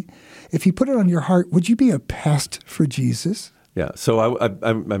doing, if he put it on your heart, would you be a pest for Jesus? Yeah. So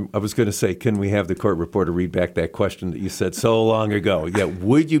I was going to say, can we have the court reporter read back that question that you said so long ago? Yeah.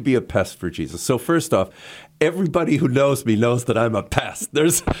 Would you be a pest for Jesus? So first off, everybody who knows me knows that I'm a pest.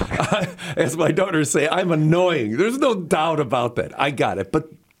 As my daughters say, I'm annoying. There's no doubt about that. I got it.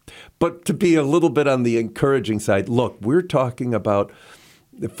 But to be a little bit on the encouraging side, look, we're talking about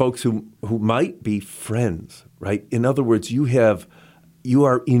the folks who might be friends, right? In other words, you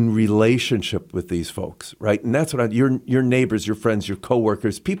are in relationship with these folks, right? And that's what your neighbors, your friends, your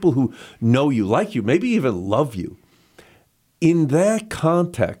coworkers, people who know you, like you, maybe even love you. In that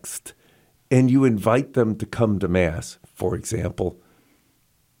context, and you invite them to come to Mass, for example,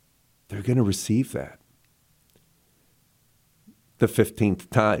 they're going to receive that the 15th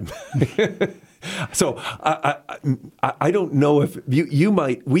time. So I don't know if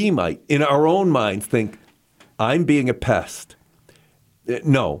we might, in our own minds, think, I'm being a pest.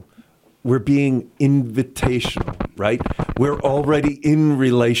 No, we're being invitational, right? We're already in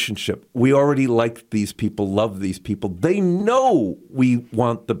relationship. We already like these people, love these people. They know we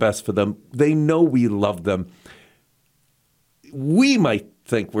want the best for them. They know we love them. We might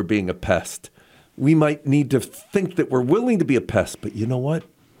think we're being a pest. We might need to think that we're willing to be a pest. But you know what?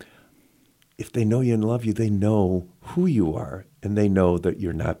 If they know you and love you, they know who you are, and they know that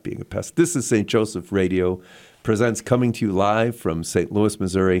you're not being a pest. This is St. Joseph Radio Presents, coming to you live from St. Louis,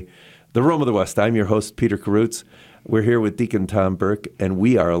 Missouri, the Rome of the West. I'm your host, Peter Karutz. We're here with Deacon Tom Burke, and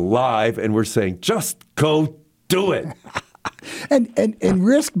we are live, and we're saying, just go do it. and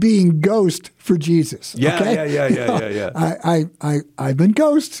risk being ghost for Jesus. Yeah, okay? yeah. I've been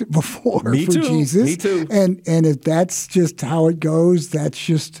ghost before Me for too. Jesus. Me too. And if that's just how it goes, that's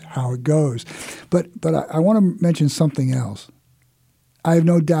just how it goes. But I want to mention something else. I have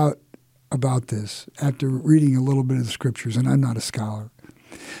no doubt about this after reading a little bit of the scriptures, and I'm not a scholar.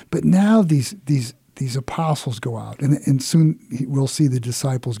 But now these apostles go out, and soon we'll see the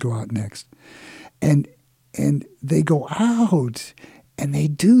disciples go out next. And they go out and they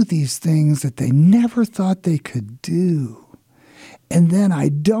do these things that they never thought they could do. And then I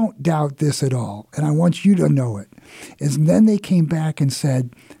don't doubt this at all, and I want you to know it, is then they came back and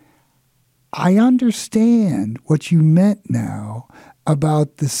said, I understand what you meant now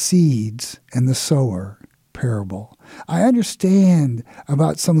about the seeds and the sower parable. I understand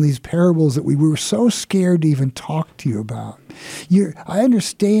about some of these parables that we were so scared to even talk to you about. I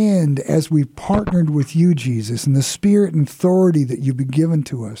understand as we partnered with you, Jesus, and the spirit and authority that you've been given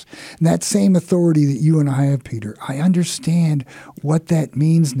to us, and that same authority that you and I have, Peter. I understand what that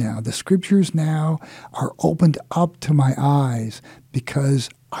means now. The scriptures now are opened up to my eyes because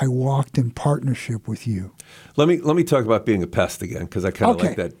I walked in partnership with you. Let me talk about being a pest again, because I kind of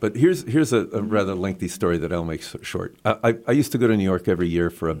like that. But here's a rather lengthy story that I'll make short. I used to go to New York every year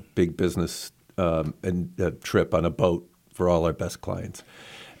for a big business trip on a boat for all our best clients.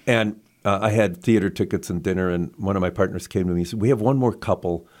 And I had theater tickets and dinner, and one of my partners came to me and said, we have one more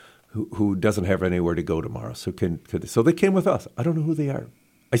couple who doesn't have anywhere to go tomorrow. So so they came with us. I don't know who they are.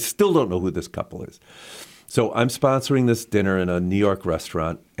 I still don't know who this couple is. So I'm sponsoring this dinner in a New York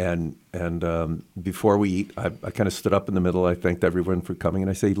restaurant, and before we eat, I kind of stood up in the middle. I thanked everyone for coming, and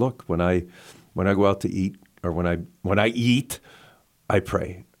I say, look, when I go out to eat, or when I eat, I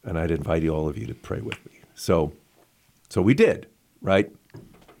pray, and I'd invite all of you to pray with me. So we did, right?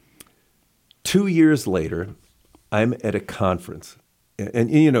 2 years later, I'm at a conference, and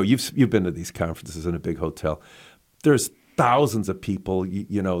you know you've been to these conferences in a big hotel. There's thousands of people.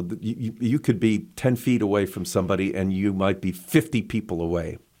 You could be 10 feet away from somebody, and you might be 50 people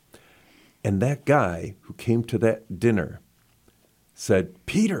away. And that guy who came to that dinner said,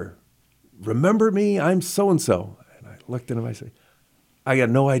 Peter, remember me? I'm so-and-so. And I looked at him, I said, I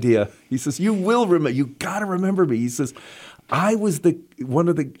got no idea. He says, you will remember. You got to remember me. He says, me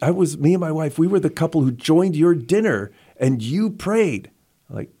and my wife, we were the couple who joined your dinner, and you prayed.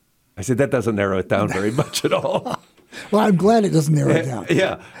 I said, that doesn't narrow it down very much at all. Well, I'm glad it doesn't narrow it down.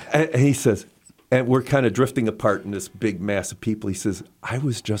 Yeah. And he says, and we're kind of drifting apart in this big mass of people. He says, I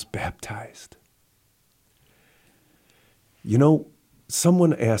was just baptized. You know,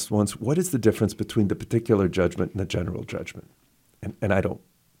 someone asked once, what is the difference between the particular judgment and the general judgment? And I don't,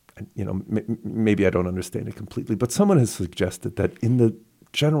 maybe I don't understand it completely, but someone has suggested that in the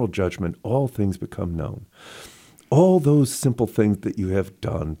general judgment, all things become known. All those simple things that you have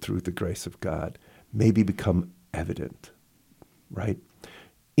done through the grace of God maybe become evident, right?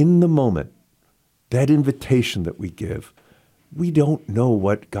 In the moment, that invitation that we give, we don't know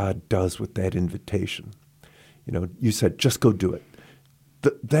what God does with that invitation. You know, you said, just go do it.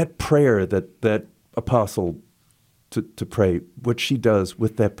 That prayer that apostle to pray, what she does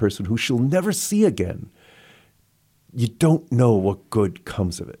with that person who she'll never see again, you don't know what good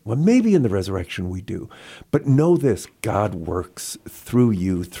comes of it. Well, maybe in the resurrection we do. But know this, God works through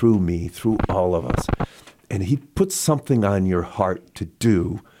you, through me, through all of us. And he puts something on your heart to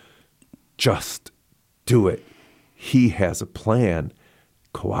do. Just do it. He has a plan.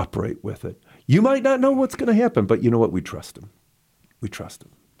 Cooperate with it. You might not know what's going to happen, but you know what? We trust him. We trust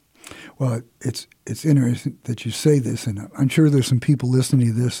him. Well, it's interesting that you say this, and I'm sure there's some people listening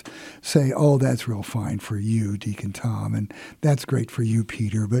to this say, "Oh, that's real fine for you, Deacon Tom, and that's great for you,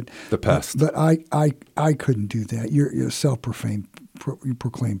 Peter." But the pest. But I couldn't do that. You're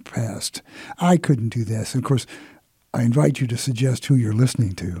self-proclaimed pest. I couldn't do this. And of course, I invite you to suggest who you're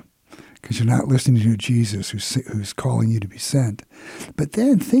listening to, because you're not listening to Jesus, who's calling you to be sent. But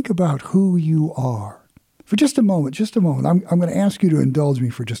then think about who you are. For just a moment. I'm going to ask you to indulge me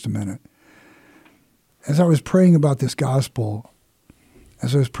for just a minute. As I was praying about this gospel,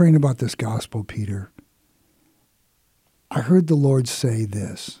 Peter, I heard the Lord say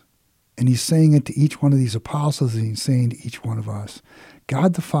this, and he's saying it to each one of these apostles, and he's saying to each one of us.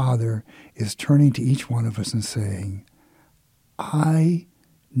 God the Father is turning to each one of us and saying, I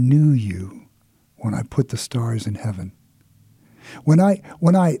knew you when I put the stars in heaven. When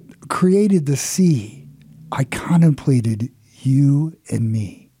I created the sea, I contemplated you and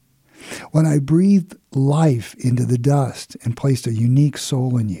me. When I breathed life into the dust and placed a unique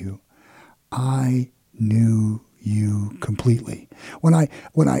soul in you, I knew you completely. When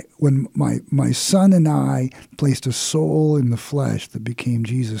my son and I placed a soul in the flesh that became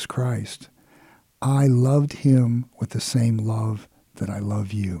Jesus Christ, I loved him with the same love that I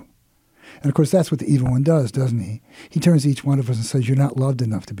love you. And of course, that's what the evil one does, doesn't he? He turns to each one of us and says, you're not loved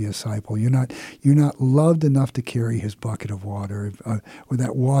enough to be a disciple. You're not loved enough to carry his bucket of water, or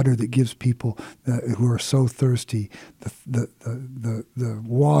that water that gives people who are so thirsty, the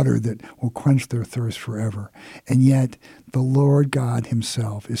water that will quench their thirst forever. And yet, the Lord God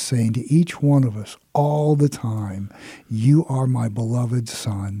himself is saying to each one of us all the time, you are my beloved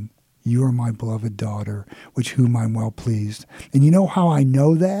son. You are my beloved daughter, with whom I'm well pleased. And you know how I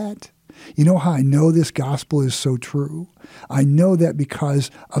know that? You know how I know this gospel is so true? I know that because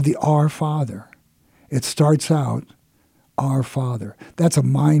of the Our Father. It starts out, Our Father. That's a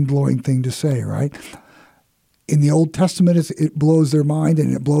mind-blowing thing to say, right? In the Old Testament, it blows their mind,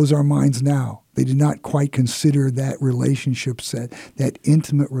 and it blows our minds now. They did not quite consider that relationship set, that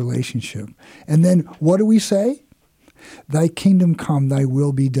intimate relationship. And then what do we say? Thy kingdom come, thy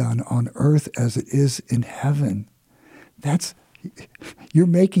will be done on earth as it is in heaven. You're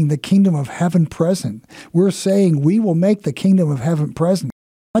making the kingdom of heaven present. We're saying we will make the kingdom of heaven present.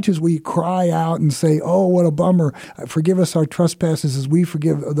 As much as we cry out and say, oh, what a bummer, forgive us our trespasses as we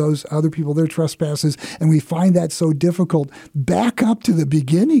forgive those other people their trespasses, and we find that so difficult, back up to the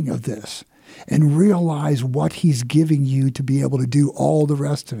beginning of this and realize what he's giving you to be able to do all the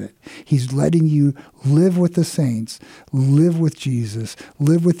rest of it. He's letting you live with the saints, live with Jesus,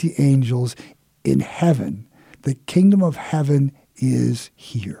 live with the angels in heaven. The kingdom of heaven is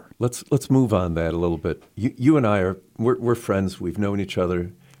here. Let's move on that a little bit. You and I we're friends. We've known each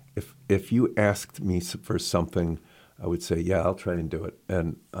other. If you asked me for something, I would say, yeah, I'll try and do it.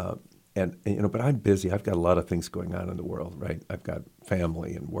 And but I'm busy. I've got a lot of things going on in the world, right? I've got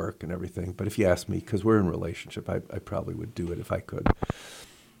family and work and everything. But if you ask me, because we're in a relationship, I probably would do it if I could.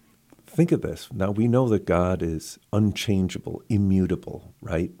 Think of this. Now, we know that God is unchangeable, immutable,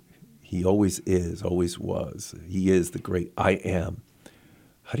 right? He always is, always was. He is the great I am.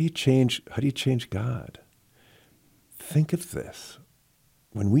 How do you change God? Think of this.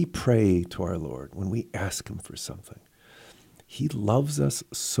 When we pray to our Lord, when we ask him for something, he loves us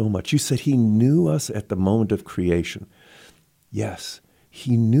so much. You said he knew us at the moment of creation. Yes,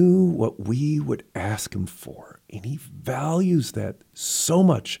 he knew what we would ask him for, and he values that so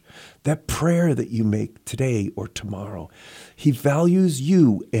much. That prayer that you make today or tomorrow, he values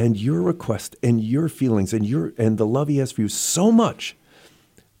you and your request and your feelings and the love he has for you so much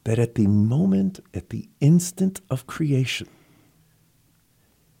that at the instant of creation,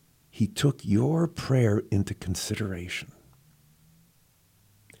 he took your prayer into consideration.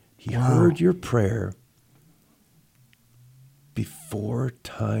 He heard your prayer before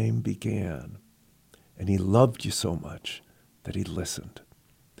time began, and he loved you so much that he listened.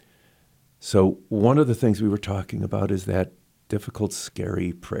 So one of the things we were talking about is that difficult,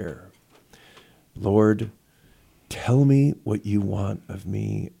 scary prayer. Lord, tell me what you want of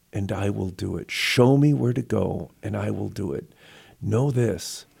me, and I will do it. Show me where to go, and I will do it. Know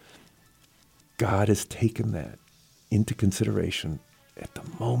this, God has taken that into consideration at the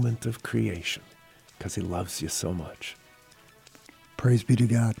moment of creation because he loves you so much. Praise be to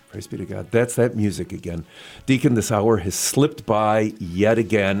God. Praise be to God. That's that music again. Deacon, this hour has slipped by yet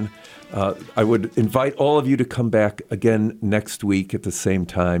again. I would invite all of you to come back again next week at the same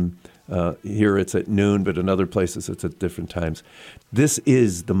time. Here it's at noon, but in other places it's at different times. This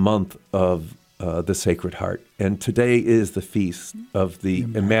is the month of the Sacred Heart, and today is the feast of the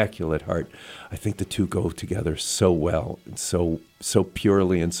Immaculate Heart. I think the two go together so well, and so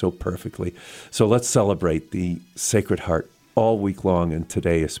purely and so perfectly. So let's celebrate the Sacred Heart all week long, and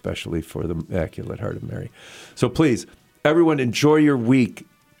today especially for the Immaculate Heart of Mary. So please, everyone, enjoy your week.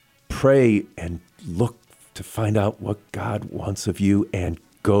 Pray and look to find out what God wants of you, and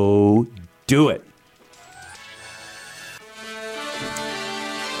go do it.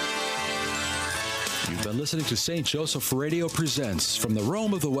 You've been listening to St. Joseph Radio Presents from the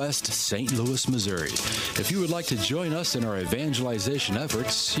Rome of the West, St. Louis, Missouri. If you would like to join us in our evangelization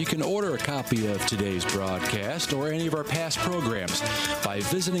efforts, you can order a copy of today's broadcast or any of our past programs by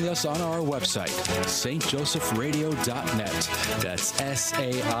visiting us on our website, stjosephradio.net. That's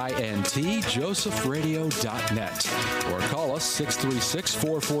SAINT, josephradio.net. Or call us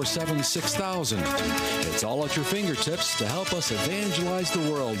 636-447-6000. It's all at your fingertips to help us evangelize the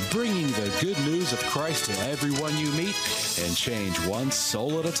world, bringing the good news of Christ to everyone you meet and change one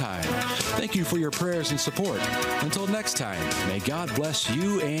soul at a time. Thank you for your prayers and support. Until next time, may God bless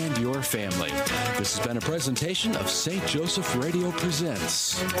you and your family. This has been a presentation of St. Joseph Radio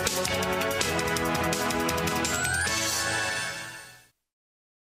Presents.